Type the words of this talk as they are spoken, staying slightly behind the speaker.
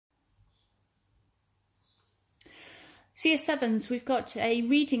So year sevens, we've got a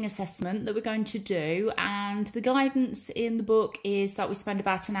reading assessment that we're going to do, and the guidance in the book is that we spend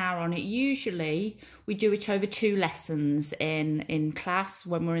about an hour on it. Usually we do it over 2 lessons in class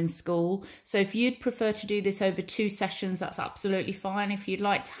when we're in school. So if you'd prefer to do this over 2 sessions, that's absolutely fine. If you'd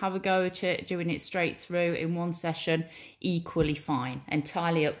like to have a go at it, doing it straight through in 1 session, equally fine,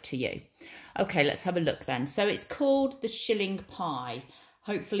 entirely up to you. Okay, let's have a look then. So it's called the Shilling Pie.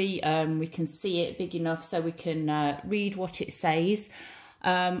 Hopefully we can see it big enough so we can read what it says.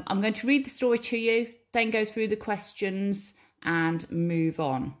 I'm going to read the story to you, then go through the questions and move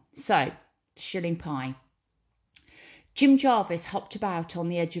on. So, the Shilling Pie. Jim Jarvis hopped about on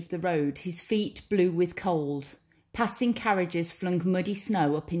the edge of the road, his feet blue with cold. Passing carriages flung muddy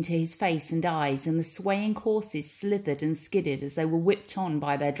snow up into his face and eyes, and the swaying horses slithered and skidded as they were whipped on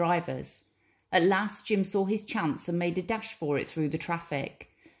by their drivers. At last Jim saw his chance and made a dash for it through the traffic.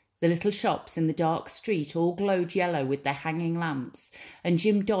 The little shops in the dark street all glowed yellow with their hanging lamps, and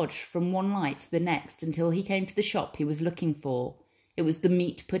Jim dodged from one light to the next until he came to the shop he was looking for. It was the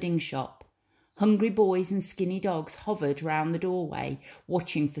meat pudding shop. Hungry boys and skinny dogs hovered round the doorway,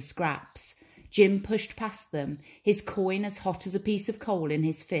 watching for scraps. Jim pushed past them, his coin as hot as a piece of coal in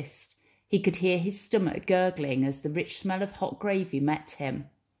his fist. He could hear his stomach gurgling as the rich smell of hot gravy met him.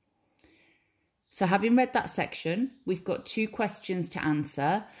 So having read that section, we've got 2 questions to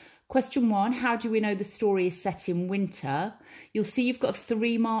answer. Question 1, how do we know the story is set in winter? You'll see you've got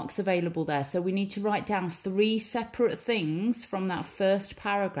 3 marks available there. So we need to write down 3 separate things from that first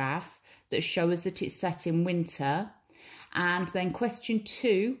paragraph that show us that it's set in winter. And then question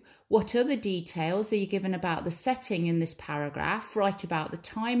 2, what other details are you given about the setting in this paragraph? Write about the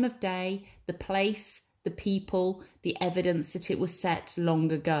time of day, the place, the people, the evidence that it was set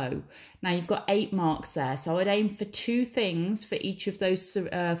long ago. Now you've got 8 marks there, so I'd aim for 2 things for each of those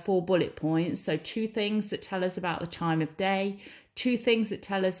 4 bullet points. So 2 things that tell us about the time of day, 2 things that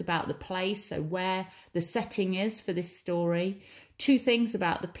tell us about the place, so where the setting is for this story, 2 things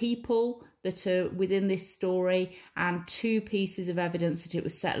about the people that are within this story, and 2 pieces of evidence that it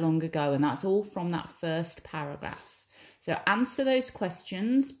was set long ago, and that's all from that first paragraph. So answer those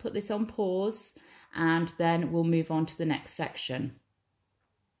questions, put this on pause, and then we'll move on to the next section.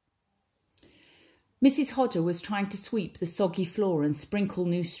 Mrs. Hodder was trying to sweep the soggy floor and sprinkle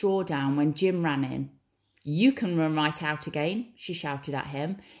new straw down when Jim ran in. "You can run right out again," she shouted at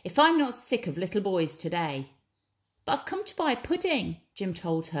him, "if I'm not sick of little boys today." "But I've come to buy pudding," Jim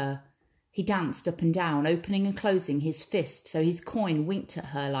told her. He danced up and down, opening and closing his fist so his coin winked at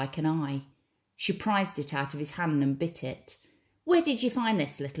her like an eye. She prized it out of his hand and bit it. "Where did you find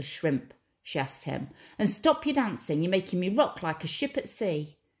this, little shrimp?" she asked him. "And stop your dancing, you're making me rock like a ship at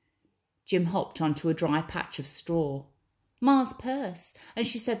sea." Jim hopped onto a dry patch of straw. "Ma's purse, and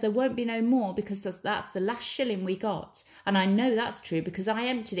she said there won't be no more because that's the last shilling we got. And I know that's true because I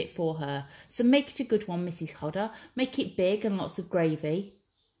emptied it for her. So make it a good one, Mrs. Hodder. Make it big and lots of gravy."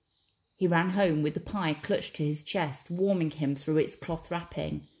 He ran home with the pie clutched to his chest, warming him through its cloth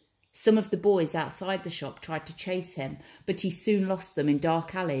wrapping. Some of the boys outside the shop tried to chase him, but he soon lost them in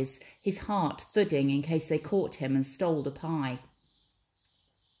dark alleys, his heart thudding in case they caught him and stole the pie.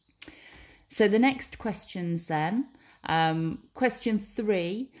 So the next questions then. Question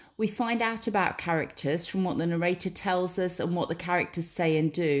 3, we find out about characters from what the narrator tells us and what the characters say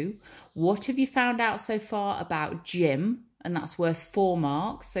and do. What have you found out so far about Jim? And that's worth 4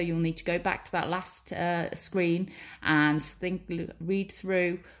 marks. So you'll need to go back to that last screen and read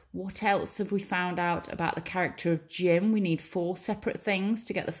through what else have we found out about the character of Jim. We need 4 separate things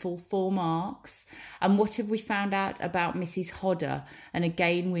to get the full 4 marks. And what have we found out about Mrs. Hodder? And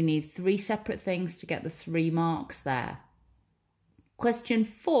again, we need 3 separate things to get the 3 marks there. Question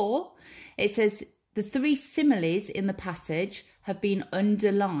 4, it says the 3 similes in the passage have been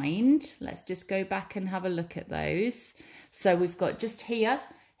underlined. Let's just go back and have a look at those. So we've got just here,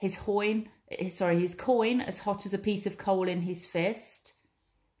 his coin as hot as a piece of coal in his fist.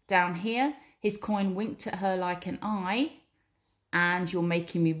 Down here, his coin winked at her like an eye. And you're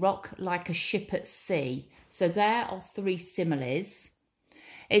making me rock like a ship at sea. So there are 3 similes.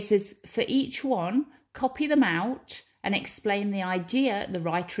 It says, for each one, copy them out and explain the idea the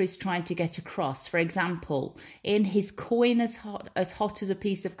writer is trying to get across. For example, in his coin as hot as a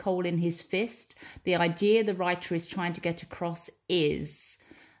piece of coal in his fist, the idea the writer is trying to get across is...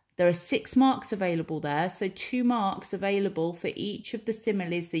 There are 6 marks available there, so 2 marks available for each of the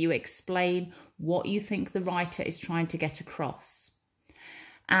similes that you explain what you think the writer is trying to get across.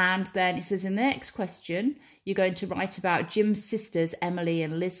 And then it says in the next question, you're going to write about Jim's sisters, Emily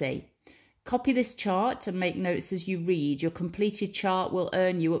and Lizzie. Copy this chart and make notes as you read. Your completed chart will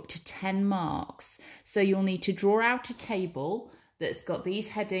earn you up to 10 marks. So you'll need to draw out a table that's got these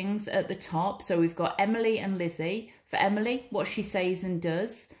headings at the top. So we've got Emily and Lizzie. For Emily, what she says and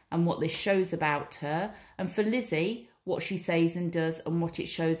does and what this shows about her. And for Lizzie, what she says and does and what it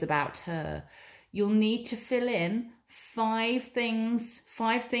shows about her. You'll need to fill in five things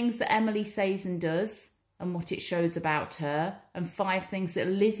that Emily says and does and what it shows about her, and 5 things that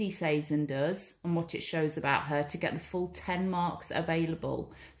Lizzie says and does and what it shows about her to get the full 10 marks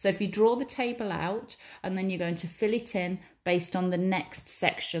available. So if you draw the table out, and then you're going to fill it in based on the next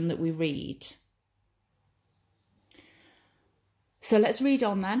section that we read. So let's read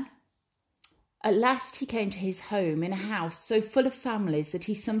on then. At last he came to his home in a house so full of families that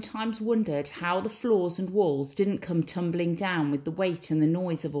he sometimes wondered how the floors and walls didn't come tumbling down with the weight and the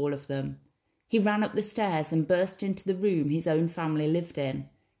noise of all of them. He ran up the stairs and burst into the room his own family lived in.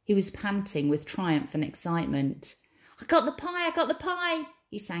 He was panting with triumph and excitement. "I got the pie, I got the pie,"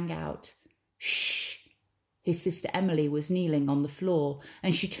 he sang out. "Shh!" His sister Emily was kneeling on the floor,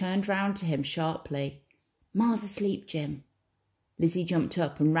 and she turned round to him sharply. "Ma's asleep, Jim." Lizzie jumped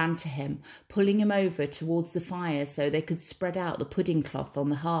up and ran to him, pulling him over towards the fire so they could spread out the pudding cloth on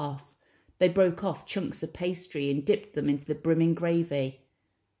the hearth. They broke off chunks of pastry and dipped them into the brimming gravy.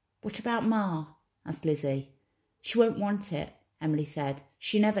 "What about Ma?" asked Lizzie. "She won't want it," Emily said.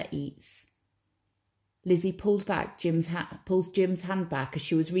 "She never eats." Lizzie pulled Jim's hand back as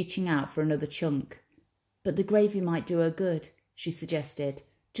she was reaching out for another chunk. "But the gravy might do her good," she suggested.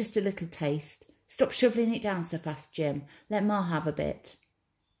 "Just a little taste. Stop shoveling it down so fast, Jim. Let Ma have a bit."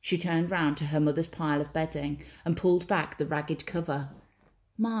 She turned round to her mother's pile of bedding and pulled back the ragged cover.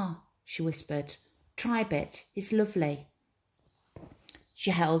 "Ma," she whispered, "try a bit. It's lovely."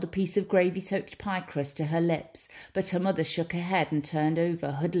 She held a piece of gravy-soaked pie crust to her lips, but her mother shook her head and turned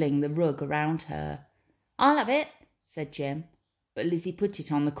over, huddling the rug around her. "I'll have it," said Jim, but Lizzie put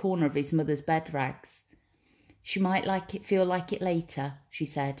it on the corner of his mother's bed rags. "She might feel like it later," she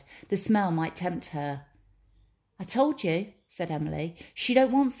said. "The smell might tempt her." "I told you," said Emily. "She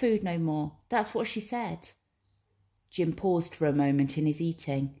don't want food no more. That's what she said." Jim paused for a moment in his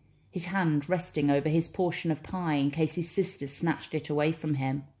eating, his hand resting over his portion of pie in case his sister snatched it away from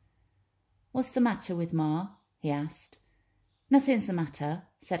him. "What's the matter with Ma?" he asked. "Nothing's the matter,"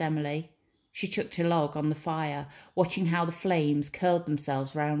 said Emily. She chucked a log on the fire, watching how the flames curled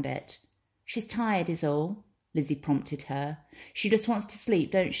themselves round it. "She's tired is all," Lizzie prompted her. "She just wants to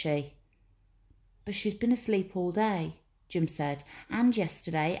sleep, don't she?" "But she's been asleep all day," Jim said, "and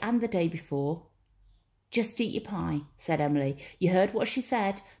yesterday and the day before." "Just eat your pie," said Emily. "You heard what she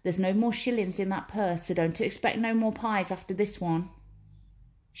said. There's no more shillings in that purse, so don't expect no more pies after this one."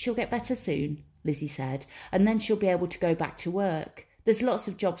 "She'll get better soon," Lizzie said, "and then she'll be able to go back to work. There's lots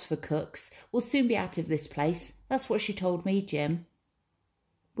of jobs for cooks. We'll soon be out of this place. That's what she told me, Jim."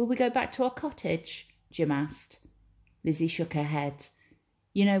 "Will we go back to our cottage?" Jim asked. Lizzie shook her head.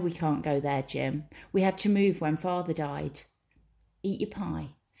 "You know we can't go there, Jim. We had to move when Father died." "Eat your pie,"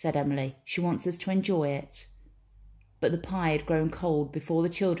 said Emily. "She wants us to enjoy it." But the pie had grown cold before the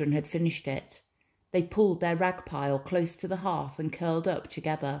children had finished it. They pulled their rag pile close to the hearth and curled up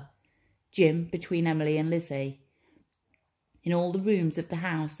together, Jim between Emily and Lizzie. In all the rooms of the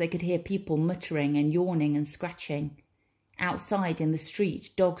house they could hear people muttering and yawning and scratching. Outside in the street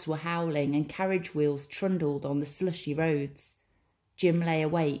dogs were howling and carriage wheels trundled on the slushy roads. Jim lay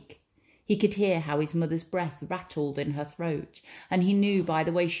awake. He could hear how his mother's breath rattled in her throat, and he knew by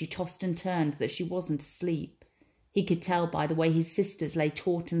the way she tossed and turned that she wasn't asleep. He could tell by the way his sisters lay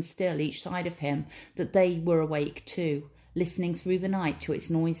taut and still each side of him that they were awake too, listening through the night to its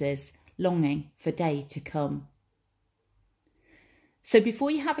noises, longing for day to come. So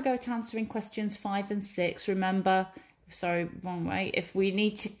before you have a go at answering questions 5 and 6, remember, wrong way, if we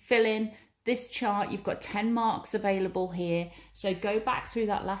need to fill in this chart, you've got 10 marks available here. So go back through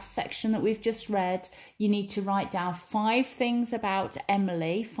that last section that we've just read. You need to write down 5 things about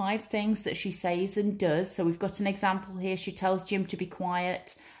Emily, 5 things that she says and does. So we've got an example here. She tells Jim to be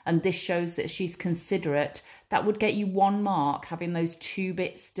quiet, and this shows that she's considerate. That would get you 1 mark, having those 2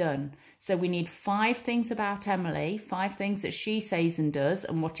 bits done. So we need 5 things about Emily, 5 things that she says and does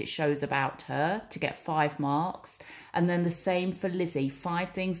and what it shows about her to get 5 marks. And then the same for Lizzie,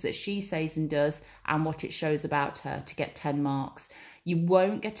 5 things that she says and does and what it shows about her to get 10 marks. You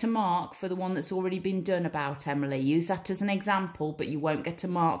won't get a mark for the one that's already been done about Emily. Use that as an example, but you won't get a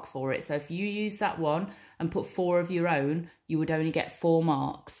mark for it. So if you use that one and put 4 of your own, you would only get 4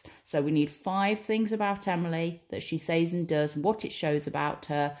 marks. So we need 5 things about Emily that she says and does, what it shows about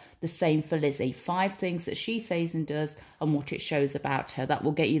her. The same for Lizzie. 5 things that she says and does and what it shows about her. That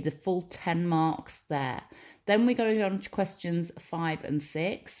will get you the full 10 marks there. Then we go on to questions 5 and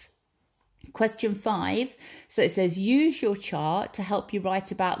 6. Question 5, so it says, use your chart to help you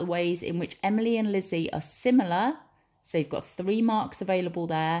write about the ways in which Emily and Lizzie are similar. So you've got 3 marks available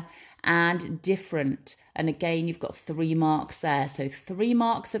there, and different. And again, you've got 3 marks there. So 3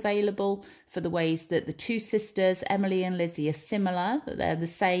 marks available for the ways that the 2 sisters, Emily and Lizzie, are similar, that they're the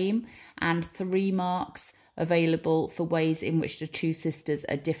same, and 3 marks available for ways in which the 2 sisters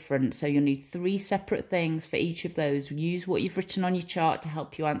are different. So you'll need 3 separate things for each of those. Use what you've written on your chart to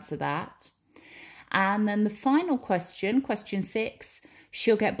help you answer that. And then the final question, question 6,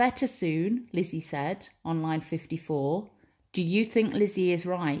 she'll get better soon, Lizzie said on line 54. Do you think Lizzie is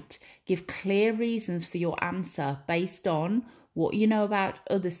right? Give clear reasons for your answer based on what you know about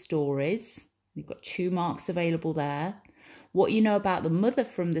other stories. You've got 2 marks available there. What you know about the mother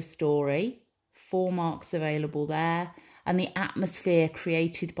from the story, 4 marks available there. And the atmosphere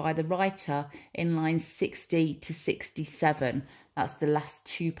created by the writer in lines 60 to 67. That's the last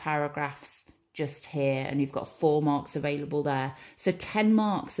 2 paragraphs just here, and you've got 4 marks available there. So 10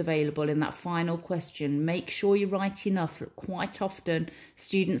 marks available in that final question. Make sure you write enough. Quite often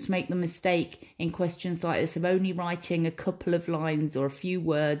students make the mistake in questions like this of only writing a couple of lines or a few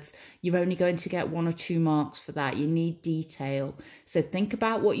words. You're only going to get 1 or 2 marks for that. You need detail. So think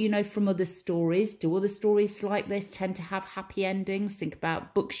about what you know from other stories. Do other stories like this tend to have happy endings? Think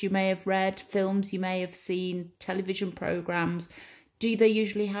about books you may have read, films you may have seen, television programs. Do they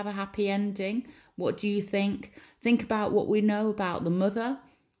usually have a happy ending? What do you think? Think about what we know about the mother.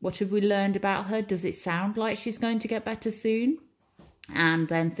 What have we learned about her? Does it sound like she's going to get better soon? And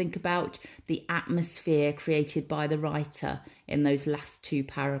then think about the atmosphere created by the writer in those last 2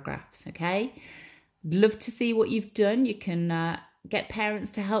 paragraphs, okay? Love to see what you've done. You can get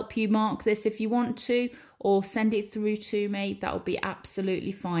parents to help you mark this if you want to, or send it through to me. That will be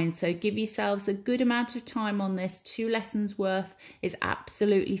absolutely fine. So give yourselves a good amount of time on this. 2 lessons worth is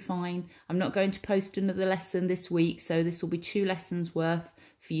absolutely fine. I'm not going to post another lesson this week, so this will be 2 lessons worth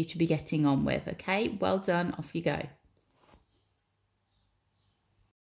for you to be getting on with. Okay, well done. Off you go.